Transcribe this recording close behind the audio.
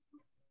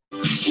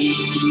It's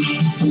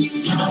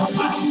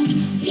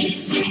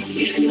in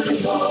you,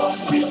 Lord,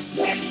 we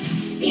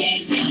trust.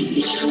 It's in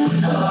you,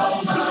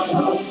 Lord, my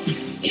hope.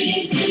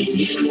 It's in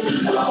you,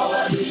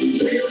 Lord,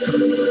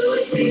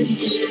 it's in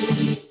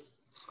you.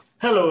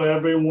 Hello,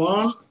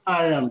 everyone.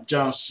 I am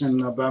Johnson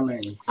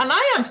Obamehinti. And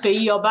I am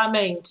Feyi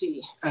Obamehinti.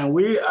 And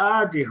we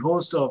are the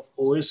host of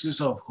Oasis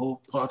of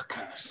Hope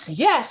podcast.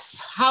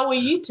 Yes. How are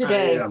you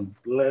today? I am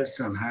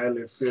blessed and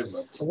highly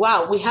favored.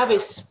 Wow. We have a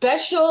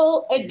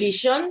special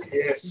edition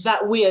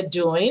that we are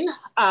doing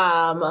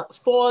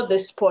for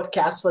this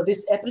podcast, for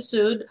this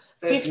episode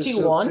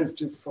 51.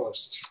 Episode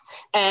 51st.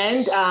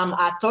 And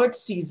our third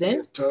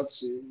season. Third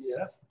season,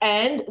 yeah.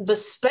 And the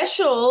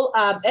special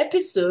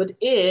episode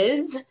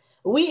is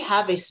we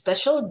have a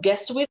special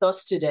guest with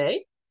us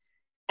today.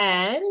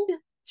 And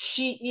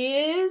she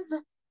is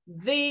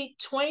the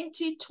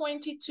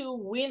 2022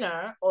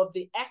 winner of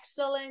the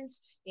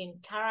Excellence in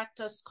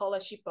Character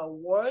Scholarship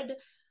Award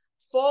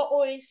for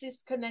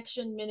Oasis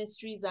Connection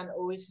Ministries and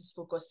Oasis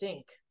Focus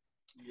Inc.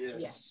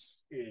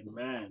 Yes.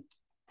 Amen.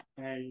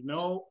 And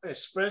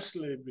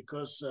especially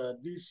because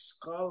this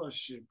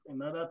scholarship,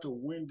 in order to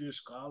win this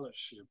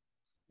scholarship,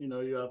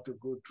 you have to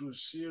go through a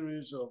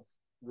series of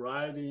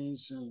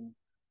writings and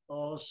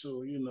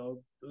also,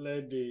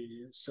 let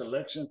the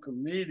selection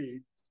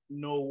committee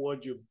know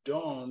what you've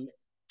done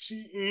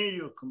in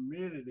your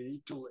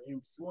community to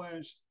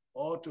influence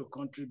or to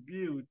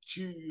contribute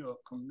to your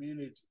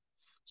community.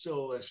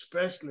 So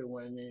especially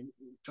when you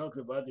talk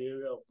about the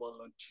area of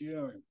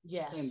volunteering.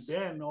 Yes. And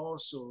then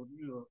also,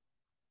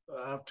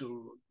 have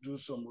to do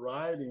some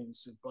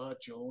writings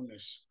about your own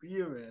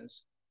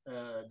experience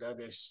that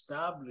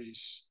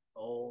establish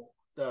or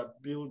that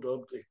build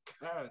up the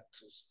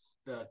characters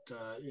that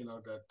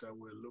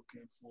we're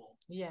looking for.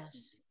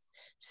 Yes.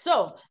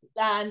 So,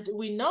 and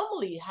we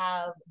normally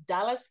have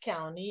Dallas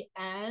County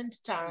and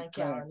Tarrant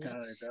County.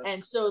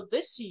 And so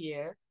this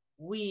year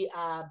we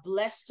are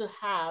blessed to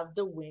have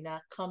the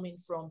winner coming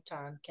from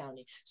Tarrant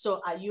County.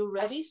 So are you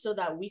ready so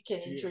that we can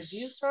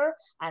introduce her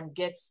and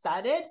get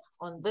started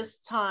on this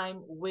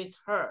time with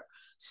her?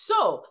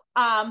 So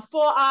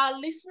for our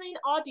listening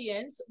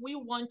audience, we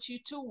want you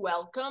to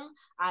welcome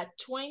our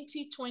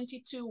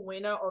 2022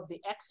 winner of the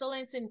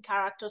Excellence in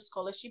Character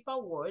Scholarship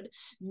Award,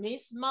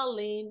 Miss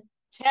Marlene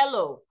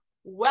Tello.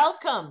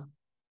 Welcome.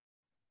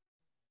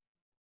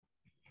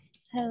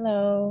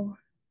 Hello.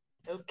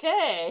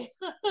 Okay.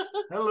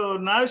 Hello,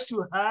 nice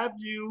to have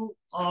you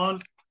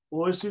on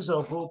Voices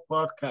of Hope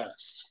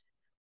podcast.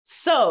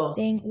 So,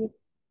 thank you.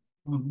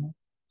 Mm-hmm.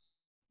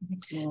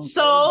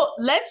 So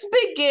let's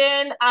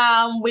begin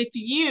with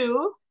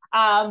you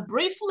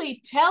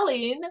briefly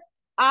telling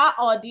our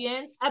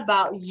audience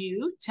about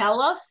you.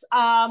 Tell us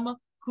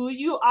who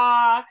you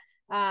are,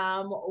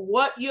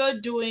 what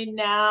you're doing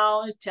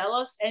now. Tell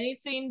us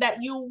anything that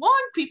you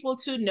want people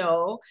to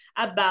know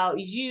about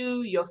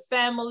you, your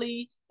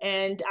family,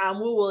 and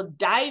we will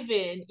dive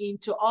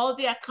into all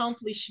the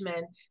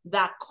accomplishment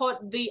that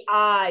caught the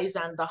eyes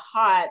and the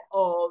heart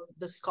of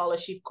the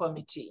scholarship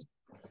committee.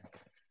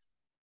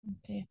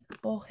 Okay.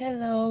 Well,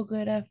 hello.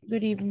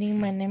 Good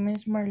evening. My name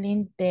is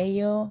Marlene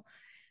Tello.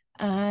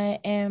 I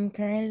am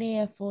currently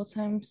a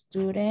full-time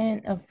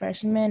student, a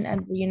freshman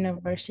at the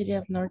University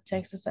of North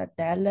Texas at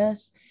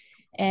Dallas,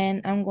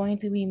 and I'm going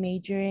to be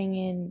majoring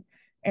in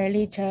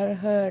early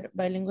childhood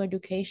bilingual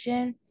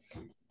education.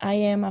 I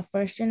am a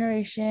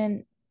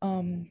first-generation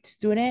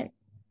student,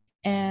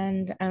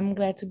 and I'm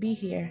glad to be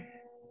here.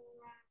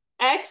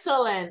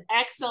 Excellent,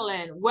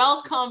 excellent.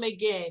 Welcome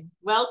again.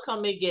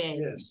 Welcome again.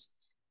 Yes.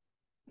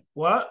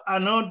 Well, I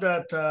know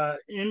that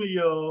in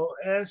your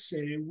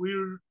essay, we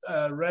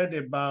read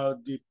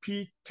about the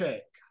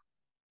P-TECH.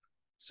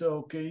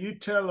 So can you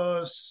tell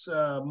us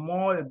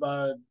more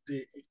about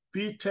the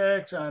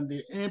P-TECH and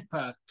the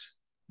impact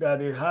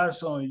that it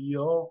has on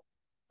your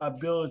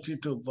ability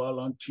to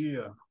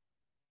volunteer?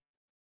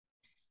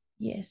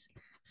 Yes.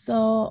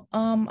 So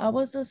I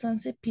was a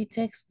Sunset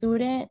P-TECH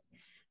student,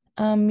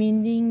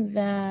 meaning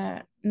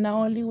that not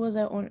only was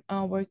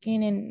I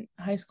working in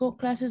high school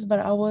classes, but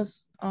I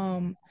was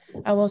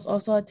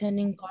also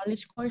attending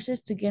college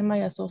courses to get my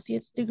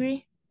associate's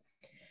degree.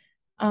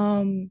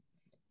 And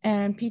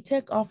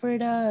P-TECH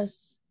offered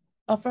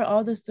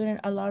all the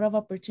students a lot of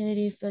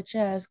opportunities, such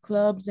as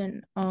clubs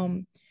and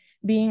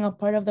being a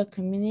part of the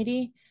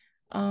community.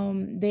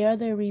 They are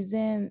the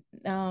reason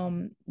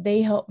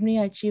they helped me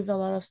achieve a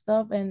lot of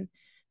stuff. And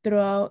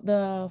throughout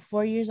the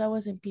 4 years I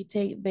was in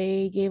P-TECH,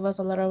 they gave us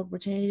a lot of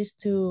opportunities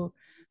to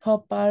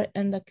help out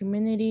in the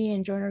community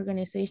and join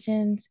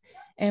organizations.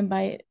 And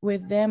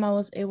with them, I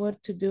was able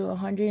to do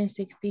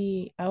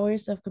 160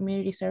 hours of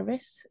community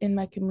service in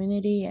my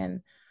community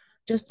and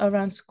just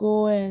around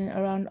school and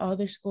around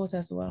other schools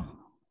as well.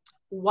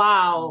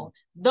 Wow,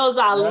 those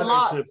are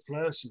lots. That is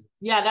impressive.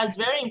 Yeah, that's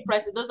very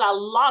impressive. Those are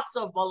lots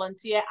of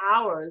volunteer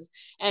hours,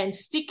 and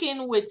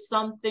sticking with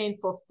something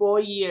for 4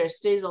 years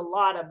says a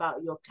lot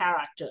about your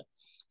character.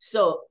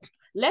 So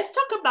let's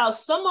talk about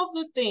some of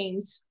the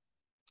things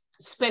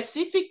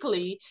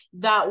specifically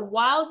that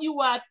while you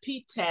were at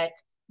P-TECH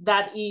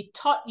that it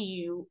taught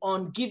you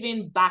on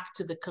giving back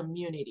to the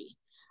community?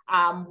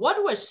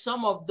 What were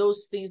some of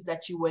those things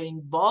that you were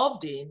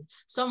involved in,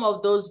 some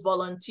of those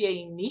volunteer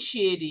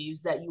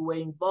initiatives that you were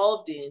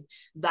involved in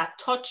that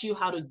taught you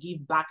how to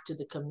give back to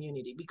the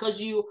community? Because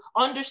you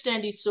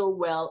understand it so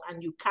well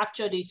and you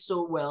captured it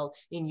so well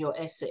in your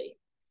essay.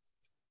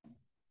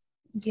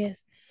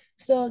 Yes.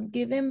 So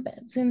giving,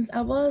 since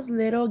I was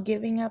little,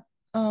 giving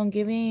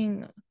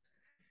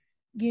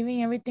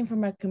everything for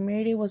my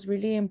community was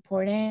really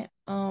important.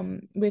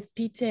 With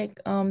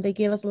PTEC, they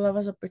gave us a lot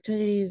of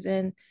opportunities,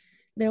 and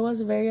there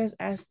was various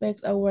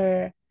aspects of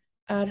where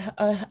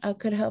I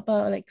could help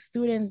out like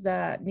students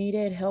that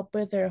needed help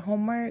with their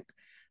homework.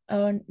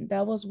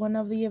 That was one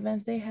of the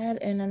events they had,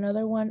 and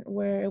another one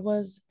where it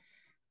was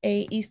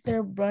a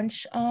Easter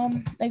brunch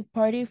like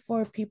party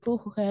for people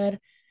who had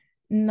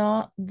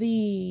not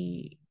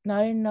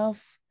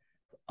enough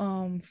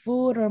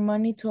food or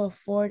money to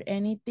afford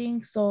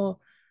anything. So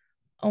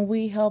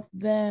we helped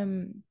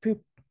them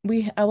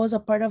I was a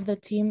part of the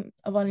team,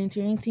 a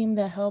volunteering team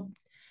that helped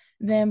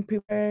them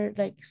prepare,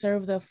 like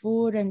serve the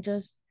food, and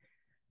just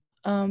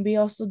we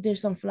also did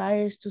some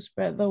flyers to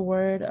spread the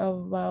word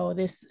about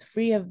this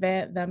free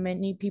event that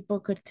many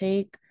people could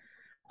take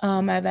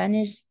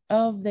advantage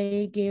of.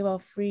 They gave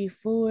out free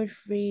food,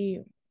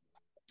 free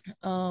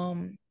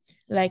um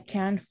like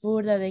canned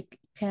food that they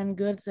canned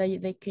goods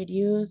that they could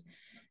use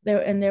there,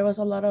 and there was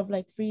a lot of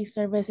like free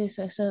services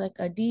such as like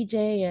a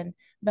DJ and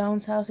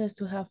bounce houses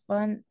to have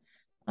fun.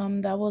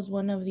 That was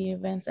one of the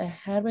events I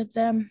had with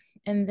them.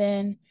 And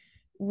then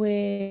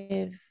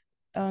with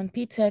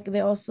PTech,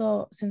 they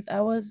also, since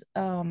I was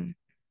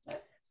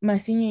my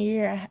senior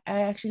year,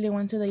 I actually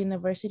went to the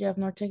University of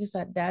North Texas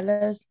at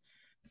Dallas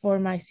for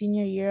my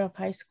senior year of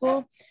high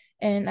school.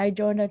 And I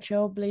joined a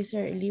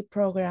Trailblazer Elite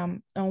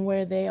program,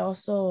 where they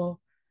also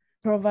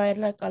provide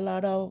like a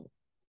lot of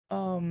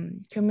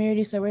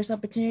community service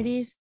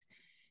opportunities.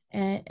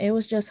 And it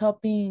was just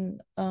helping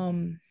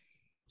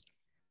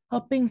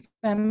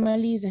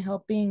families and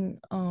helping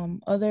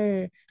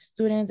other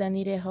students that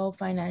needed help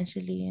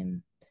financially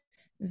and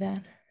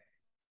that.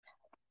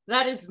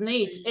 That is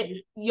neat.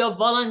 Your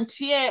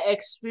volunteer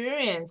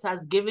experience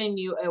has given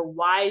you a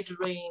wide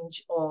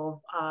range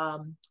of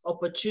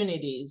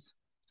opportunities.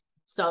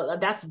 So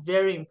that's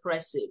very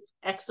impressive.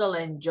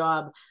 Excellent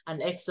job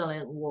and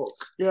excellent work.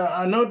 Yeah,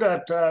 I know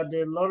that there are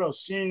a lot of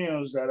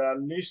seniors that are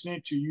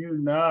listening to you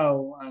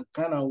now and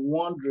kind of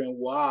wondering,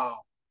 wow,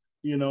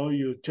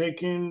 you're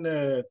taking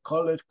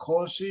college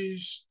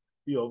courses,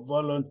 you're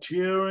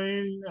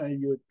volunteering,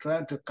 and you're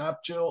trying to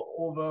capture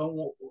over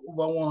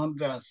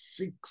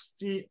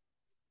 160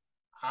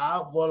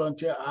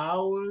 volunteer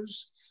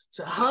hours.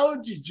 So how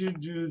did you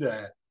do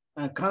that?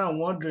 And kind of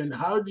wondering,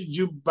 how did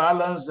you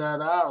balance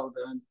that out?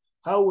 And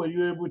how were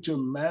you able to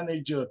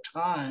manage your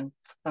time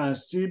and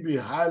still be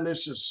highly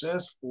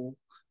successful,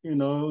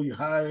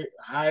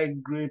 high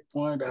grade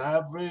point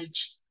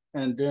average,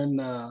 and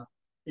then,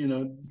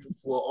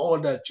 for all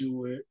that you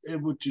were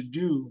able to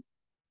do.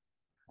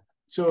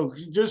 So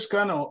just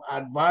kind of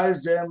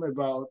advise them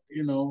about,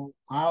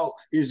 how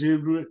is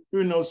it,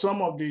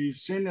 some of the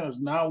seniors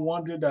now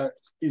wonder that,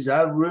 is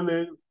that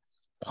really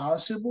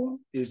possible?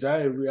 Is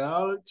that a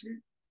reality?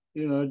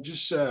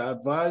 Just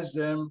advise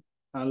them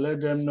and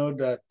let them know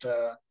that,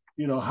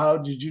 how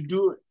did you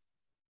do it?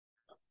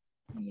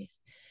 Yes.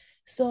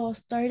 So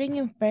starting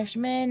in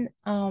freshman,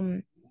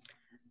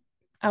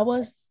 I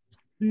was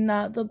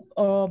not the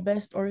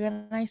best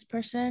organized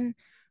person.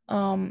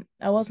 I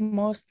was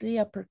mostly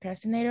a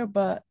procrastinator,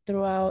 but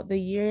throughout the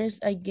years,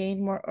 I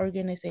gained more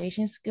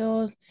organization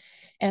skills,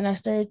 and I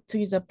started to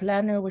use a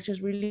planner, which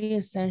is really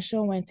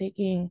essential when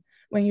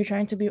you're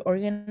trying to be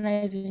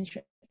organized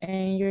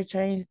and you're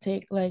trying to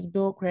take like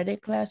dual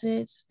credit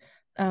classes,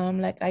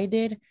 like I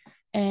did.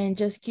 And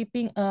just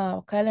keeping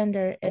a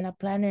calendar and a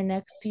planner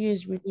next to you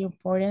is really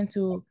important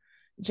to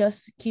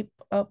just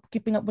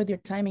keeping up with your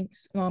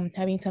timings,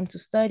 having time to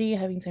study,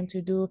 having time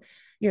to do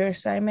your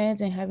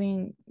assignments, and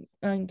having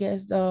I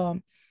guess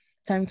the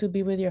time to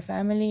be with your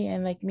family.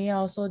 And like me, I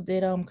also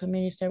did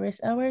community service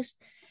hours,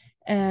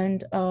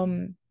 and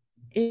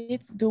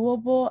it's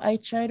doable. I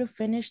try to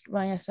finish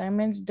my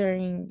assignments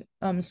during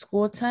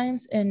school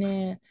times,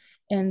 and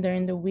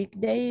during the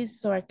weekdays,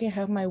 so I can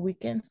have my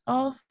weekends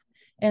off.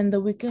 And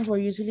the weekends were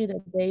usually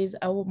the days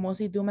I would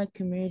mostly do my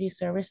community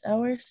service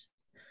hours.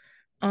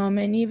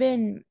 And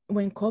even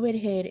when COVID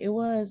hit, it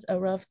was a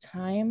rough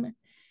time.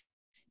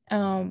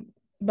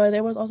 But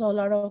there was also a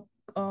lot of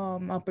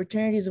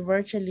opportunities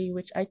virtually,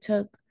 which I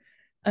took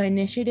an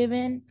initiative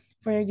in.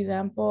 For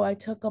example, I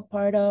took a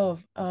part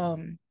of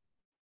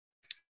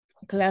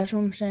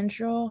Classroom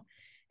Central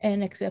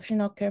and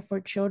Exceptional Care for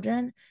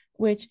Children,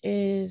 which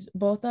is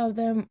both of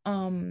them.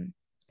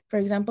 For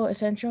example,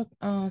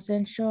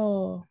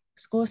 Essential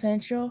School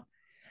Central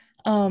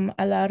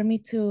allowed me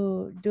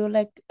to do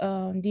like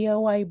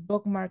DIY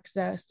bookmarks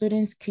that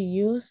students could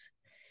use.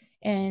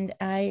 And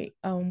I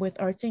with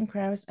arts and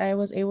crafts, I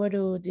was able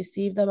to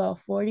receive about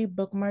 40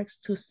 bookmarks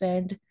to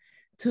send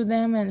to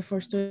them and for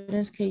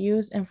students could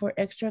use. And for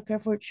extra care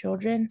for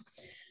children,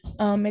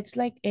 It's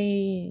like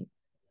a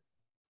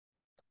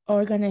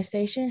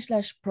organization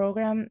slash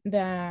program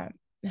that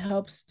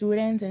helps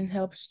students and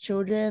helps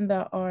children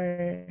that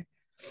are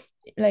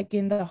like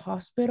in the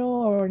hospital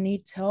or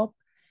needs help.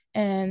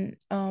 And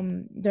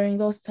during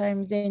those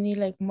times they need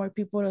like more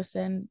people to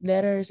send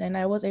letters, and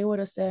I was able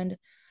to send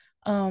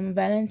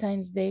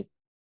Valentine's Day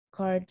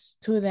cards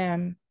to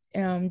them,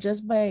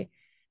 just by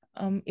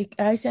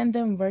I sent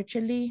them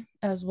virtually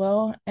as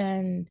well,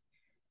 and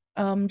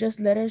just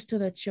letters to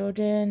the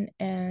children.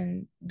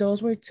 And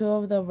those were two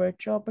of the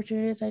virtual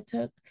opportunities I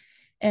took.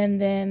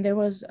 And then there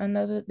was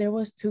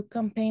two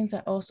campaigns I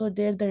also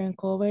did during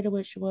COVID,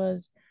 which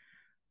was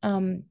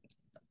um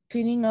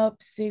cleaning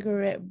up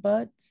cigarette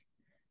butts,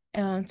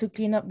 to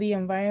clean up the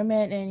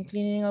environment, and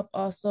cleaning up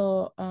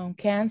also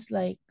cans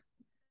like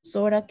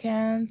soda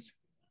cans.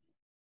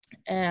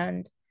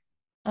 And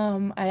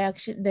I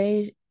actually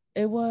they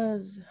it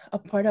was a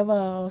part of a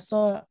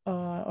also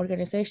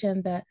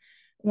organization that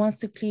wants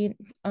to keep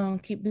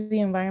the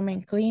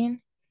environment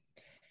clean.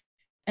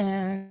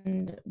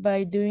 And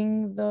by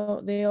doing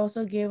they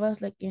also gave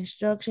us like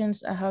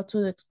instructions on how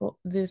to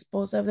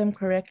dispose of them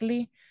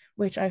correctly,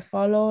 which I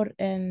followed.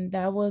 And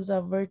that was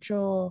a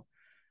virtual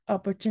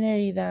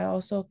opportunity that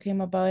also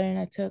came about and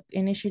I took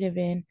initiative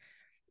in.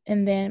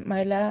 And then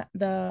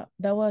that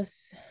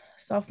was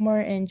sophomore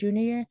and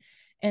junior year.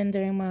 And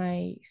during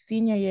my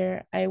senior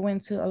year I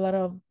went to a lot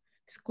of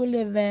school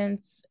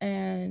events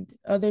and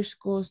other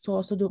schools to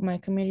also do my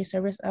community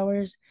service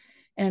hours,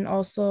 and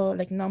also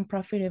like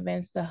nonprofit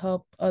events that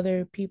help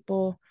other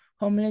people,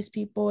 homeless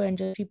people, and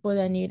just people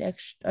that need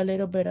a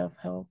little bit of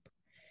help.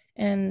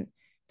 And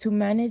to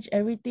manage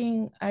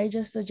everything, I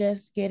just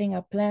suggest getting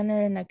a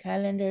planner and a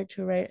calendar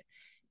to write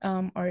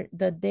or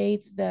the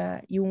dates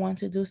that you want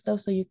to do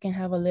stuff, so you can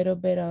have a little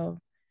bit of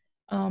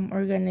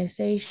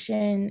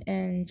organization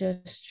and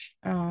just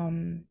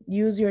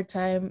use your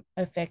time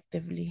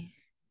effectively.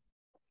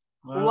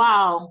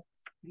 Wow.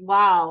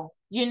 Wow.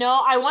 You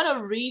know, I want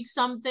to read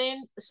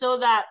something so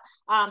that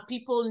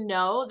people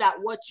know that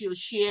what you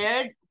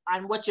shared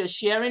and what you're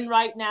sharing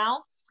right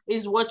now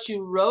is what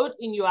you wrote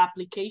in your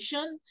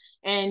application.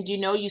 And, you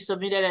know, you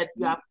submitted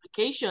your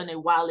application a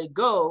while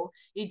ago.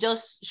 It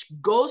just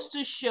goes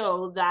to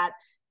show that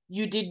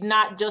you did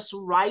not just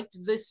write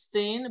this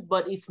thing,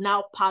 but it's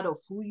now part of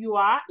who you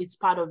are. It's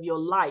part of your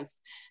life.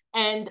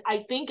 And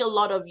I think a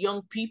lot of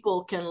young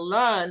people can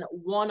learn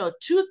one or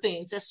two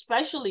things,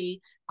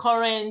 especially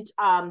current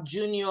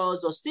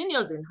juniors or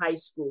seniors in high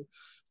school.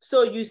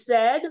 So you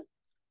said,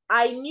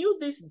 I knew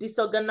this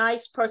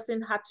disorganized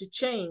person had to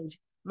change.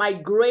 My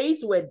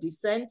grades were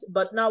decent,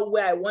 but not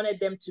where I wanted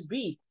them to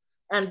be.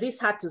 And this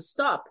had to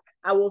stop.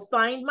 I will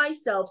find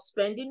myself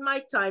spending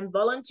my time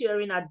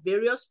volunteering at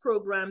various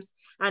programs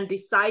and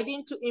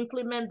deciding to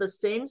implement the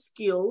same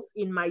skills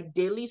in my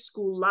daily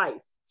school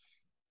life.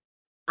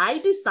 I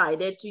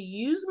decided to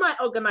use my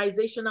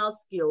organizational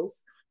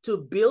skills to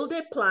build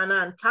a planner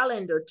and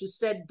calendar to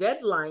set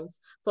deadlines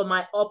for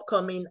my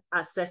upcoming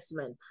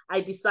assessment. I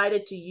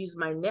decided to use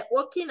my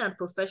networking and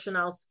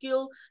professional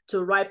skill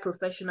to write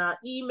professional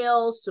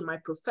emails to my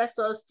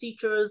professors,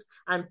 teachers,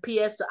 and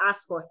peers to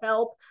ask for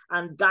help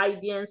and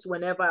guidance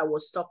whenever I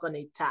was stuck on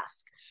a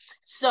task.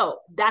 So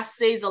that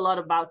says a lot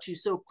about you.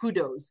 So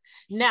kudos.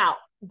 Now,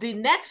 the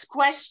next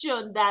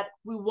question that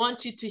we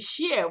want you to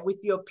share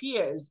with your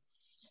peers,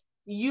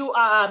 you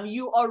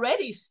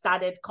already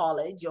started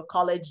college, your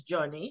college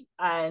journey,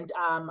 and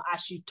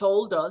as you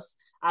told us,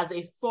 as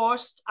a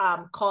first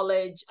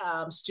college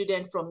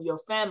student from your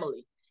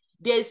family,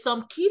 there's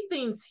some key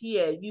things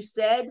here. You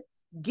said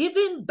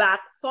giving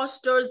back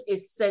fosters a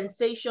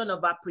sensation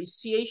of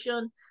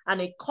appreciation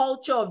and a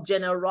culture of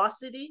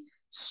generosity,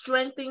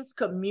 strengthens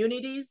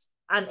communities,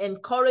 and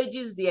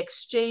encourages the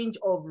exchange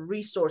of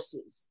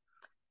resources.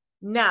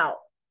 Now,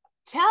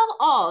 tell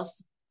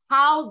us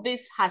how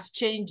this has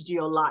changed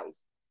your life.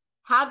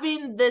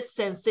 Having this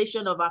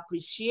sensation of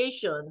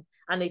appreciation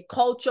and a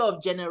culture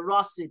of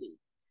generosity.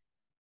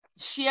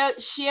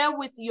 Share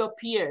with your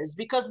peers,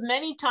 because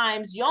many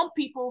times young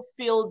people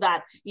feel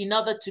that in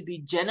order to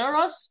be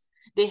generous,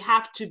 they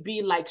have to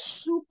be like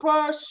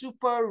super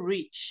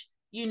rich.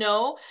 You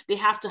know, they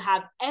have to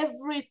have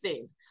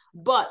everything.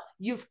 But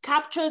you've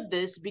captured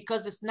this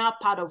because it's not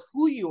part of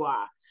who you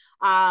are.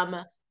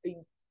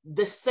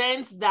 The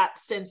sense, that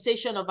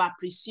sensation of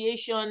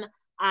appreciation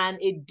and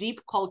a deep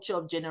culture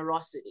of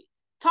generosity.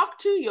 Talk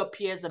to your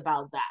peers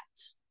about that.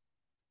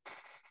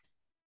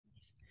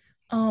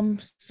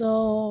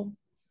 So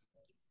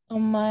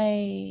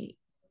my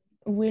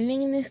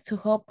willingness to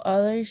help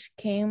others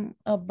came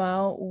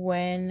about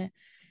when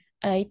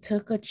I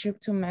took a trip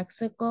to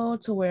Mexico,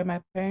 to where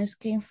my parents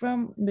came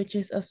from, which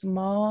is a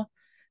small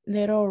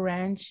little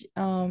ranch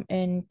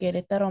in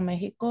Querétaro,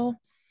 Mexico.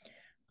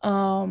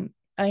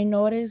 I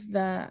noticed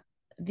that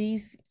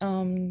these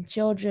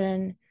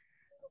children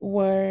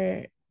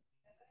were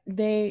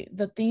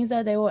the things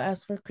that they will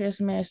ask for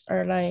Christmas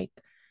are like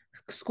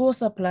school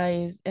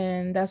supplies,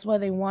 and that's what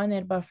they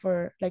wanted. But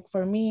for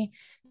me,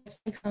 it's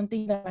like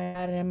something that my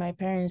dad and my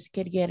parents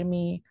could get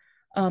me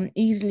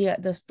easily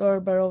at the store,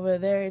 but over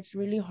there it's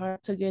really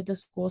hard to get the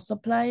school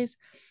supplies.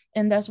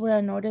 And that's where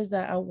I noticed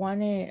that I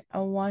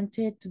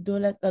wanted to do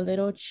like a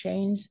little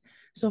change.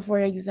 So for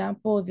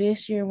example,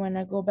 this year when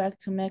I go back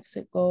to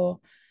Mexico,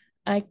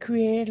 I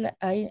created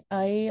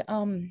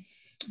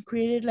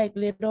like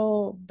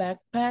little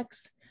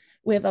backpacks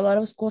with a lot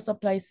of school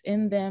supplies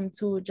in them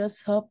to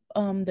just help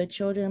the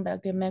children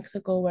back in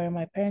Mexico where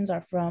my parents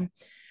are from.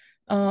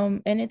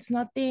 And it's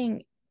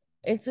nothing,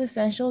 it's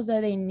essentials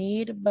that they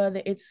need, but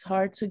it's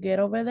hard to get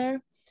over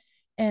there.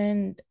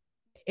 And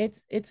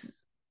it's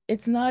it's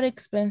it's not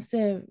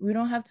expensive. We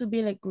don't have to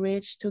be like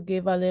rich to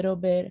give a little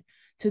bit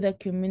to the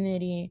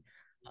community.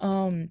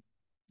 um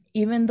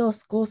Even though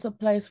school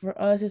supplies for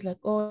us is like,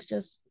 oh,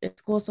 it's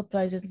school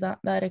supplies, it's not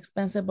that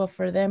expensive, but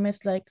for them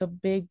it's like a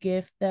big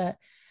gift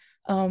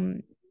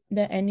um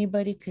that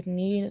anybody could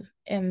need.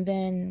 And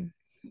then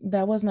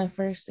that was my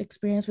first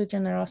experience with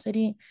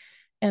generosity.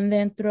 And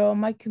then throughout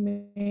my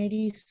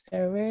community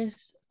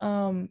service,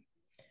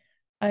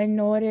 I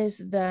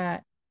noticed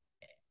that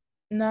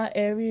not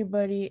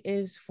everybody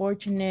is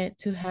fortunate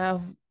to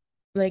have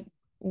like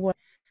what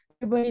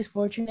everybody's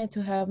fortunate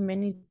to have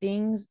many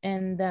things,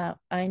 and that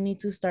I need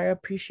to start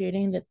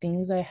appreciating the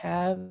things I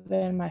have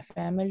and my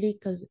family,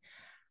 because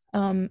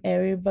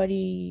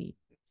everybody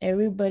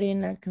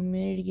in our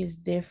community is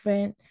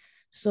different.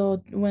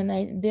 So when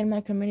I did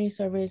my community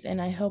service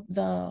and I helped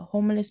the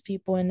homeless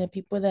people and the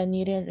people that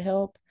needed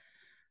help,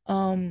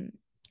 um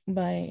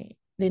by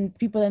the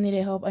people that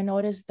needed help, I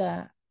noticed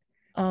that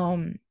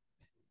um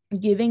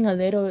giving a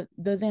little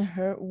doesn't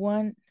hurt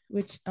one,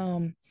 which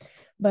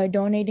by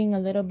donating a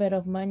little bit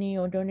of money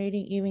or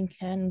donating even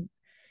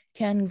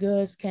canned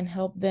goods can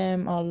help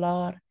them a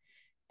lot.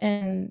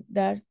 And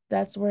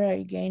that's where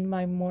I gained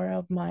my more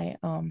of my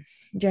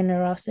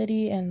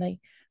generosity and like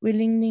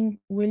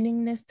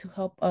willingness to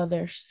help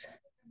others.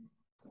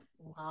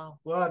 Wow.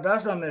 Well,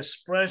 that's an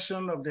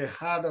expression of the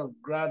heart of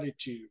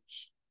gratitude.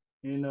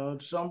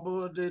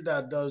 Somebody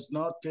that does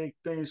not take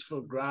things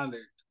for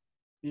granted.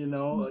 You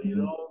Mhm.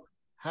 don't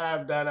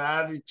have that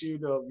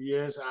attitude of,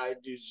 yes, I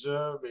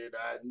deserve it,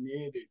 I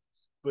need it.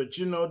 But,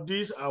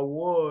 this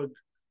award,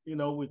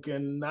 we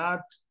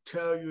cannot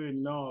tell you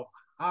enough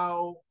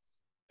how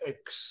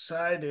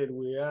excited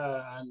we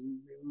are, and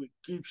we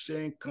keep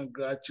saying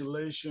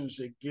congratulations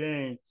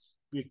again,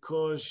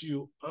 because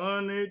you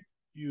earn it,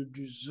 you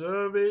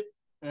deserve it,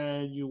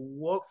 and you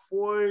work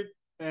for it.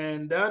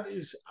 And that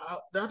is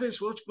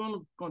what's going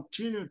to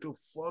continue to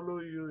follow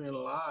you in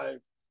life,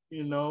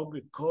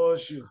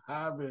 because you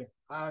have a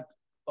heart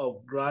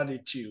of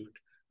gratitude.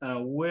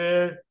 And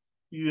where,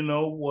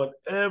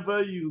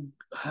 whatever you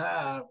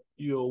have,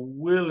 you're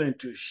willing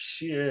to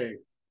share,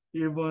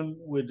 even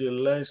with the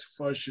less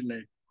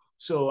fortunate.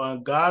 So,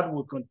 God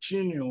will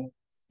continue,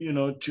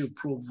 to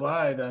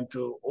provide and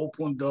to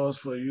open doors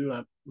for you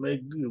and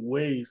make the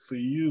way for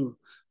you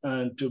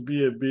and to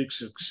be a big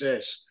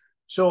success.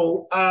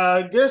 So,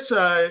 I guess,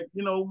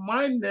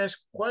 my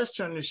next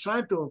question is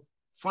trying to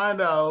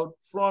find out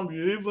from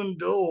you, even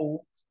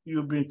though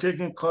you've been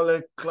taking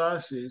college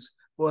classes,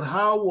 but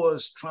how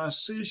was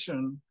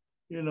transition,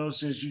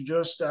 since you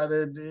just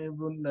started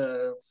even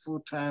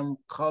full-time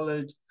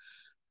college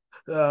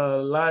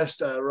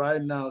lifestyle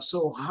right now.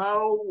 So,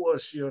 how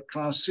was your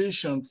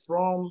transition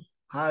from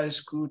high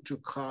school to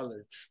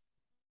college?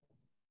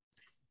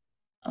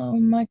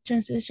 My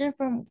transition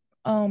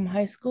from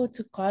high school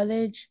to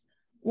college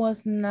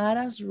was not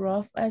as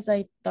rough as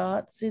I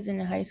thought, since in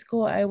high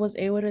school I was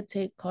able to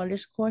take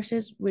college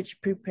courses which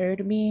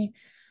prepared me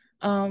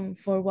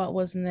for what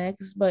was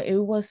next, but it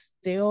was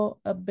still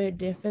a bit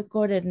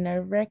difficult and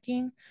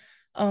nerve-wracking,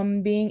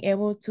 being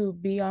able to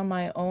be on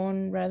my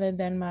own rather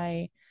than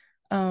my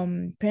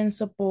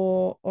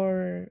principal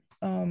or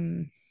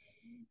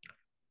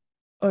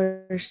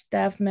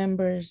staff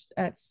members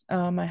at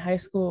my high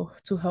school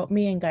to help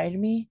me and guide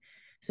me.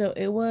 So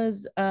it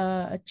was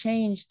a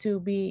change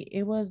to be,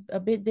 it was a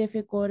bit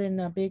difficult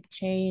and a big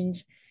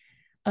change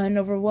and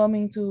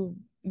overwhelming to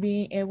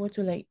being able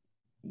to like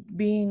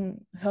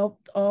being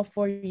helped all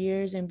 4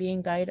 years and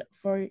being guided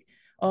for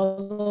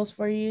all those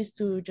 4 years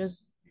to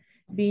just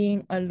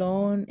being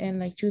alone and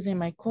like choosing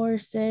my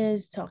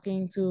courses,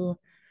 talking to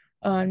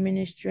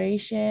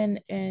administration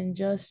and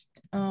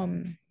just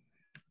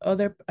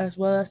other as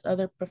well as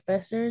other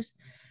professors.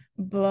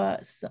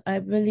 But I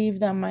believe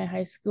that my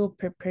high school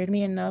prepared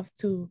me enough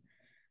to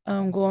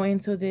go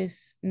into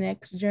this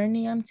next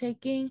journey I'm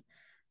taking.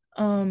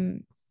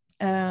 um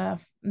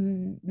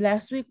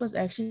Last week was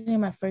actually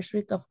my first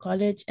week of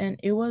college, and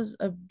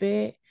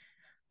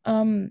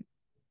um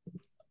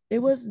it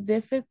was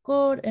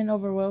difficult and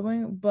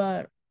overwhelming,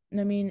 but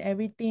I mean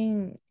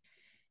everything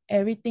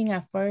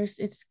at first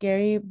it's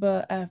scary,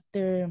 but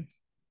after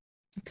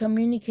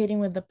communicating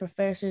with the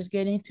professors,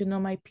 getting to know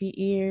my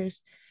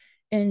peers,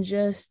 and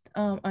just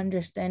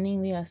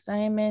understanding the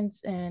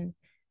assignments and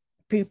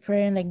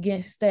preparing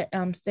against that,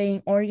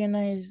 staying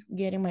organized,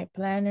 getting my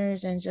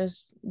planners and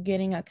just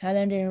getting a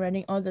calendar and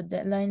writing all the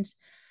deadlines.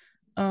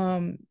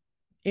 um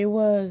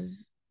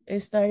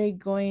it started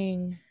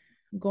going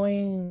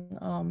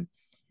going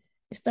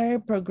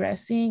started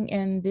progressing,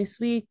 and this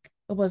week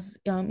was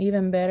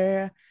even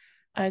better.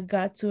 I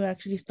got to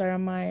actually start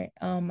on my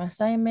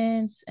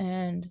assignments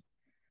and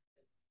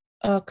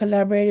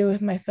collaborated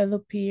with my fellow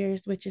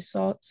peers, which is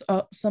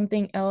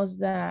something else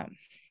that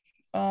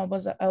I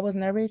was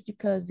nervous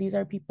because these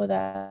are people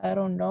that I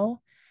don't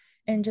know,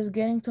 and just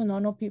getting to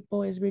know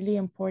people is really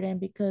important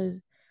because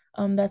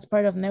that's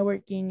part of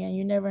networking, and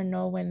you never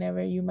know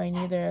whenever you might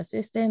need their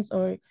assistance,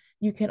 or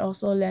you can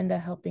also lend a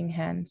helping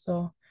hand.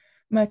 So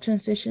my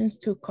transitions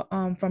to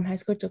from high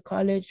school to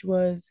college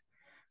was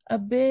a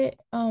bit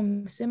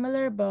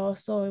similar, but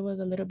also it was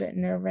a little bit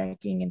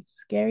nerve-wracking and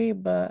scary.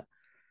 But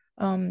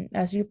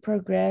as you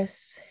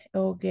progress, it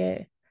will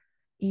get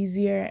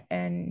easier,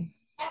 and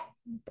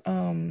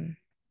um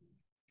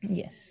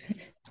yes.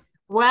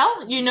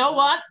 Well, you know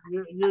what?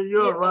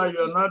 You're right.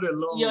 You're not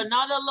alone. You're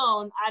not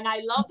alone. And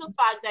I love the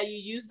fact that you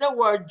use the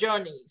word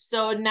journey.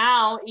 So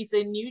now it's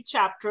a new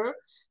chapter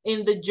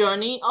in the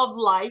journey of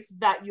life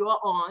that you are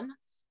on.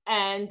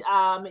 And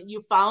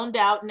you found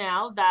out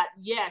now that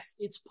yes,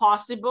 it's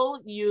possible.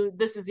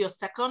 This is your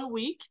second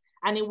week,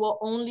 and it will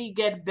only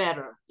get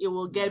better. It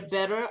will get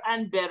better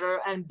and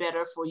better and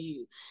better for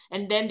you.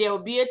 And then there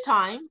will be a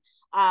time,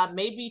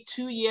 maybe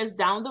 2 years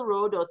down the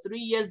road or 3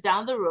 years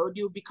down the road,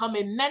 you become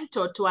a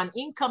mentor to an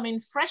incoming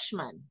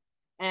freshman,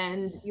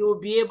 and you will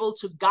be able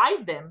to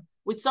guide them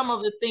with some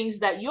of the things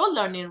that you're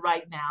learning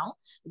right now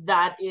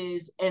that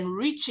is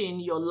enriching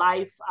your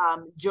life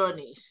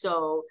journey.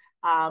 So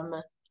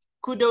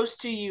kudos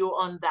to you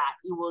on that.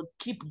 It will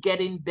keep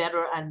getting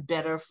better and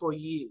better for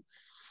you.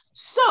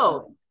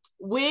 So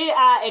we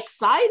are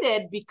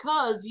excited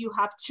because you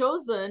have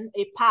chosen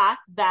a path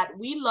that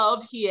we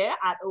love here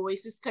at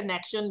Oasis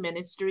Connection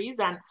Ministries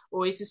and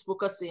Oasis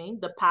Focusing,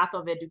 the path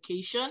of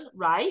education,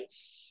 right?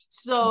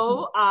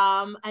 So,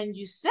 and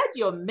you said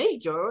your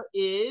major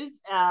is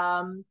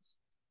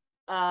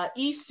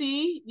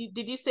EC.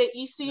 Did you say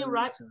EC,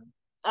 right?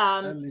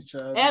 Early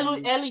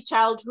childhood. Early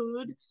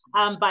childhood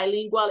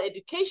bilingual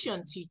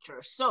education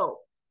teacher. So,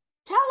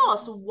 tell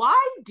us, why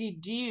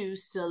did you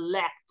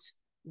select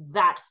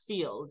that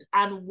field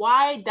and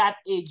why that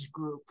age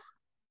group?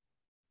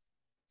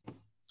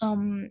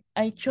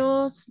 I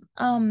chose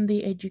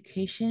the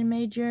education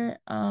major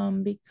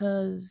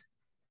because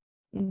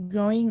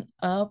growing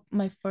up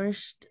my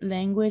first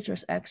language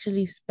was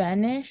actually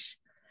Spanish,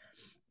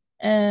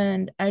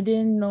 and I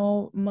didn't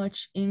know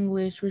much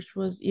English, which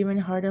was even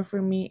harder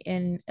for me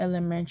in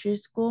elementary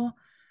school.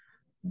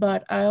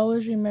 But I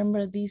always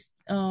remember these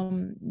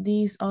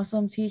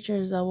awesome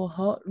teachers that will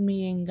help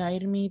me and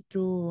guide me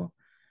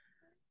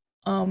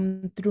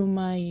um through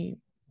my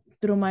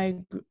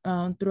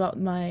throughout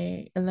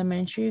my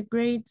elementary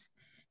grades,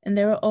 and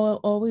they were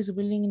always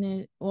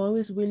willing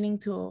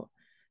to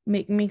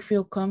make me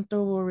feel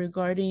comfortable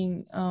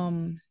regarding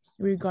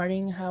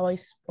how I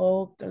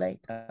spoke. Like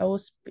I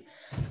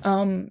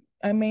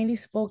mainly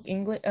spoke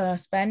English,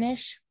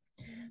 Spanish,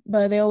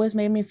 but they always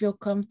made me feel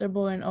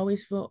comfortable and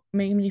always feel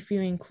made me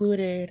feel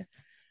included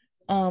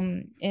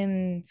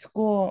in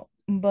school.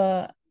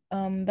 But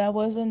that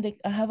wasn't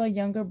I have a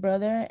younger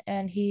brother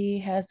and he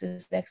has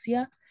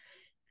dyslexia.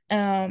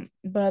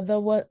 But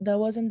that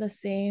wasn't the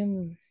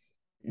same.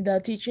 The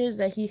teachers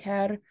that he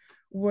had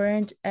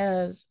weren't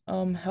as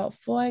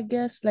helpful, I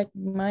guess, like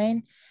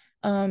mine.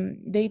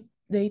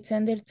 They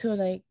tended to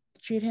like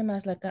treat him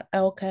as like an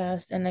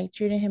outcast and like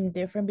treating him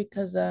different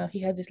because he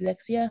had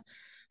dyslexia.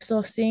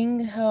 So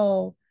seeing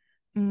how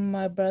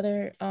my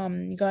brother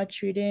got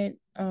treated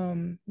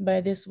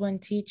by this one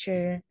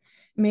teacher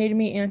made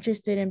me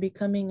interested in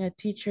becoming a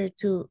teacher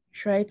to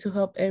try to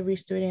help every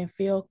student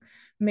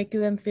make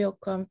them feel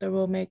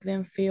comfortable, make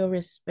them feel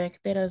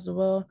respected as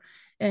well.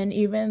 And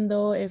even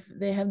though if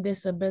they have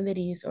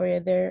disabilities or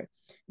they're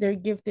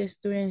gifted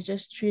students,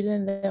 just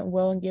treating them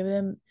well and give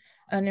them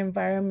an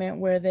environment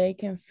where they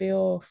can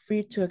feel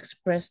free to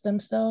express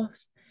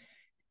themselves.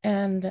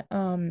 And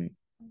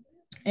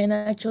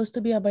I chose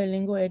to be a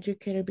bilingual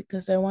educator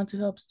because I want to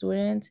help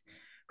students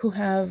who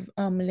have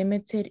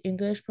limited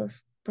English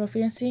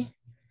proficiency,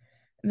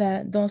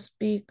 that don't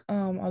speak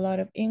a lot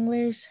of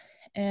English.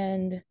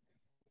 And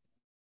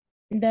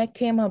that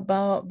came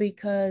about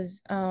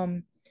because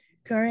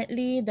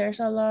currently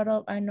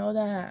I know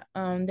that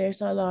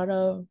there's a lot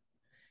of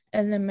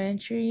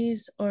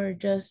elementaries or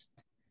just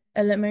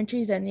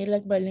elementaries that need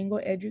like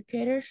bilingual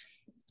educators.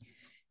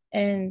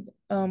 And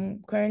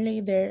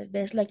currently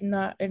there's like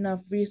not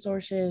enough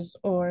resources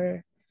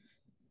or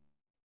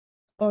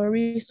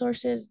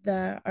resources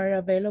that are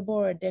available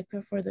or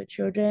adequate for the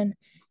children.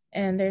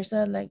 And there's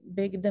a like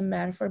big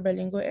demand for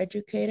bilingual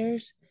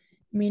educators,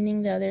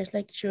 meaning that there's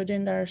like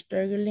children that are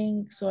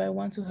struggling. So I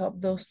want to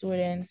help those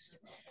students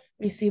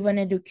receive an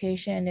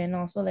education and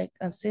also like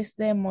assist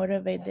them,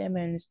 motivate them,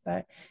 and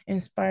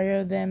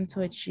inspire them to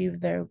achieve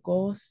their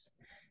goals.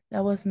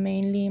 That was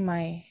mainly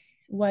my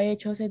why I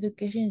chose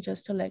education,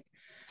 just to like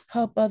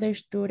help other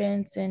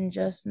students and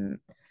just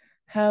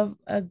have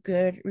a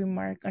good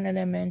remark on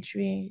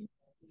elementary.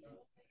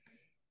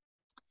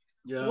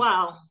 Yeah.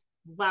 Wow.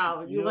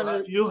 Wow,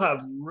 you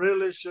have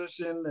really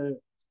chosen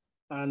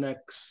an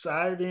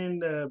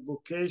exciting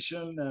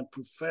vocation and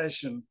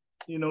profession,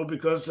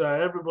 because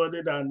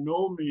everybody that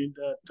know me,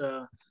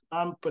 that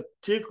I'm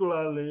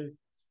particularly,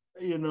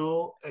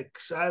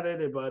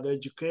 excited about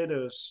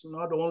educators.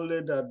 Not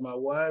only that my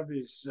wife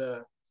is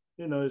a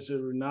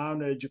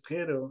renowned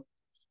educator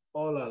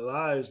all our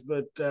lives,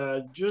 but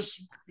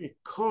just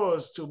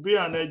because to be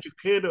an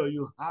educator,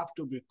 you have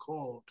to be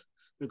called,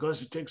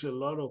 because it takes a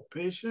lot of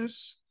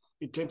patience,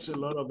 it takes a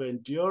lot of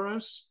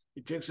endurance,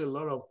 it takes a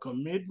lot of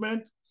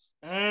commitment,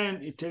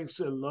 and it takes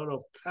a lot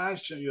of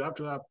passion. You have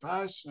to have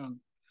passion,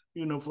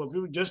 for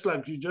people, just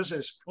like you just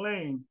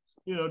explained,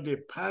 the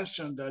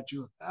passion that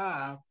you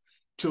have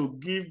to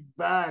give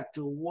back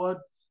to what,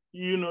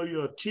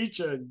 your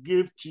teacher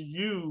gave to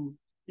you,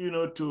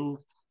 to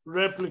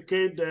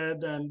replicate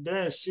that, and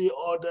then see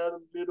other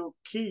little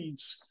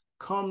kids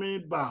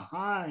coming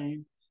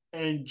behind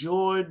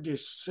enjoy the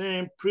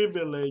same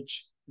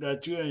privilege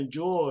that you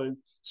enjoy,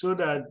 so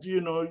that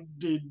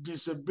the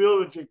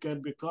disability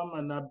can become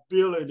an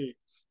ability,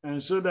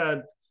 and so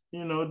that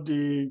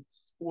the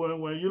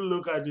when you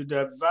look at the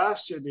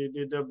diversity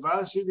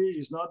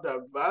is not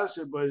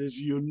diversity, but it's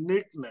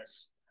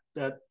uniqueness,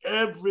 that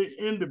every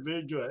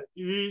individual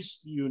is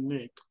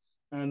unique.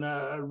 And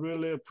I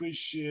really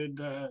appreciate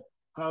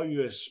how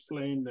you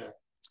explain that.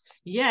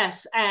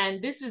 Yes,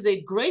 and this is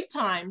a great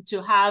time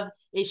to have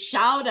a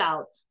shout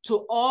out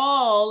to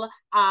all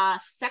our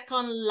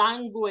second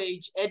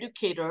language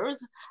educators,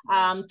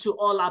 to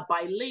all our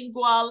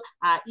bilingual,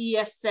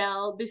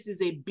 ESL. This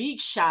is a big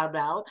shout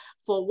out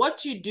for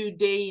what you do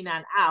day in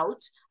and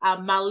out.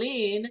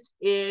 Marlene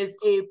is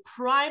a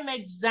prime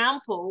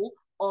example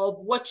of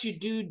what you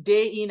do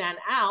day in and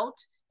out.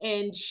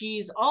 And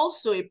she's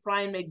also a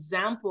prime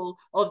example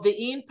of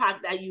the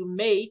impact that you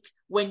make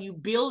when you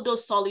build a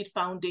solid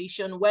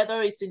foundation,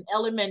 whether it's in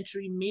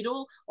elementary,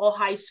 middle, or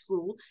high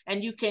school,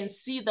 and you can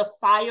see the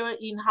fire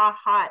in her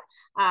heart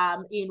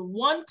in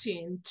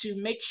wanting to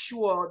make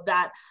sure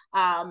that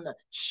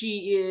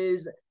she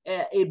is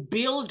a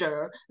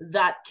builder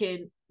that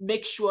can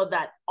make sure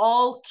that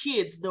all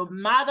kids, no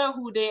matter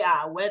who they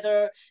are,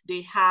 whether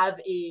they have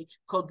a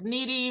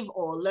cognitive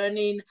or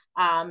learning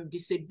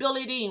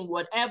disability in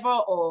whatever,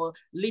 or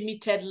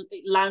limited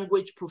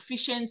language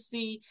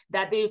proficiency,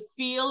 that they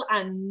feel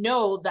and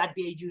know that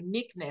their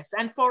uniqueness.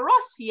 And for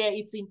us here,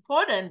 it's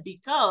important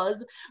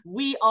because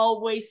we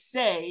always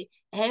say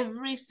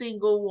every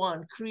single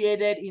one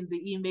created in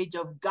the image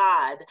of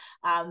God,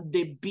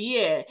 they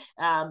bear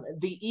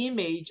the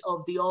image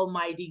of the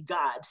Almighty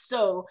God.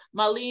 So,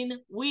 Marlene,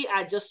 we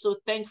are just so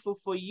thankful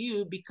for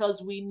you,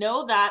 because we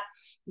know that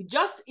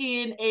just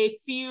in a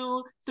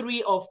few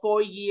 3 or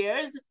 4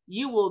 years,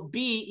 you will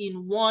be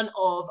in one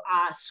of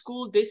our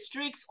school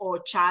districts or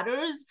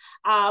charters,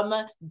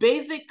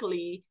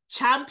 basically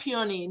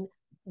championing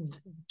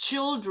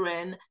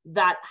children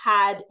that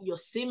had your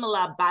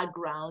similar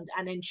background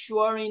and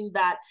ensuring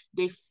that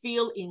they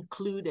feel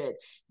included.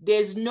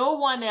 There's no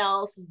one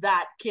else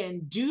that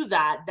can do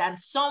that than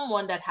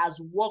someone that has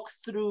walked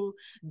through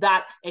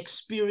that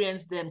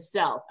experience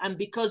themselves. And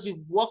because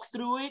you've walked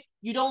through it,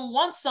 you don't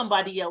want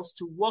somebody else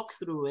to walk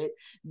through it,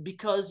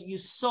 because you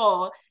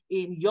saw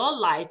in your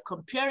life,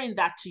 comparing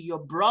that to your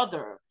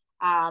brother,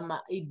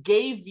 it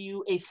gave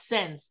you a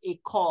sense, a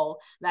call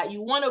that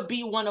you want to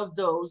be one of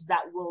those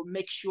that will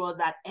make sure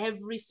that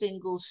every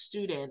single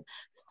student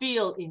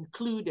feel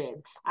included.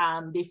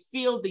 They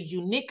feel the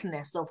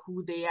uniqueness of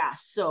who they are.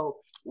 So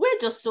we're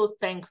just so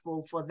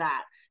thankful for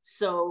that.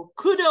 So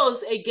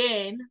kudos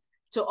again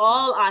to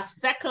all our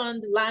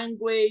second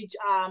language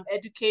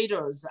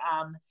educators.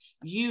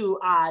 You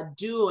are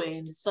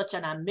doing such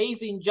an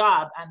amazing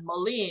job, and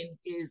Marlene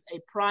is a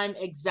prime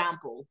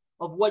example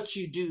of what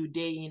you do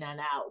day in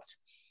and out.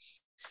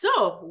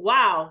 So,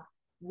 wow,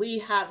 we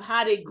have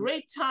had a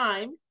great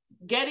time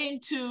getting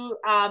to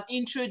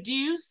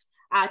introduce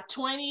our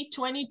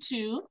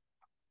 2022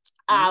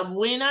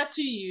 winner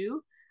to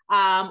you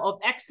of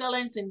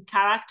Excellence in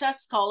Character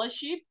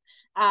Scholarship,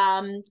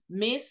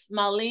 Miss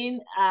Marlene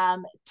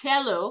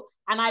Tello.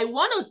 And I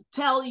want to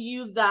tell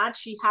you that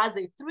she has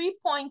a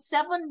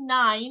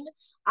 3.79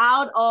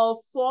 out of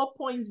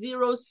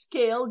 4.0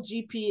 scale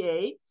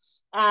GPA.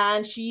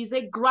 And she's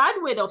a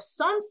graduate of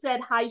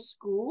Sunset High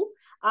School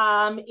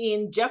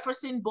in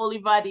Jefferson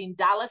Boulevard in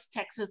Dallas,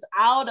 Texas,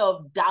 out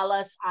of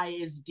Dallas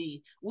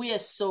ISD. We are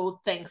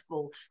so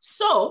thankful.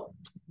 So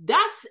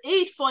that's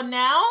it for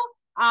now,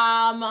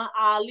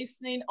 our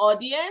listening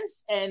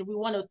audience, and we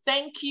want to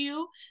thank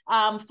you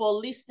for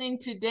listening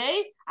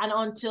today. And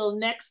until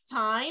next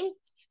time,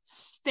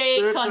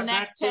 stay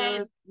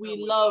connected. We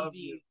love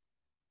you.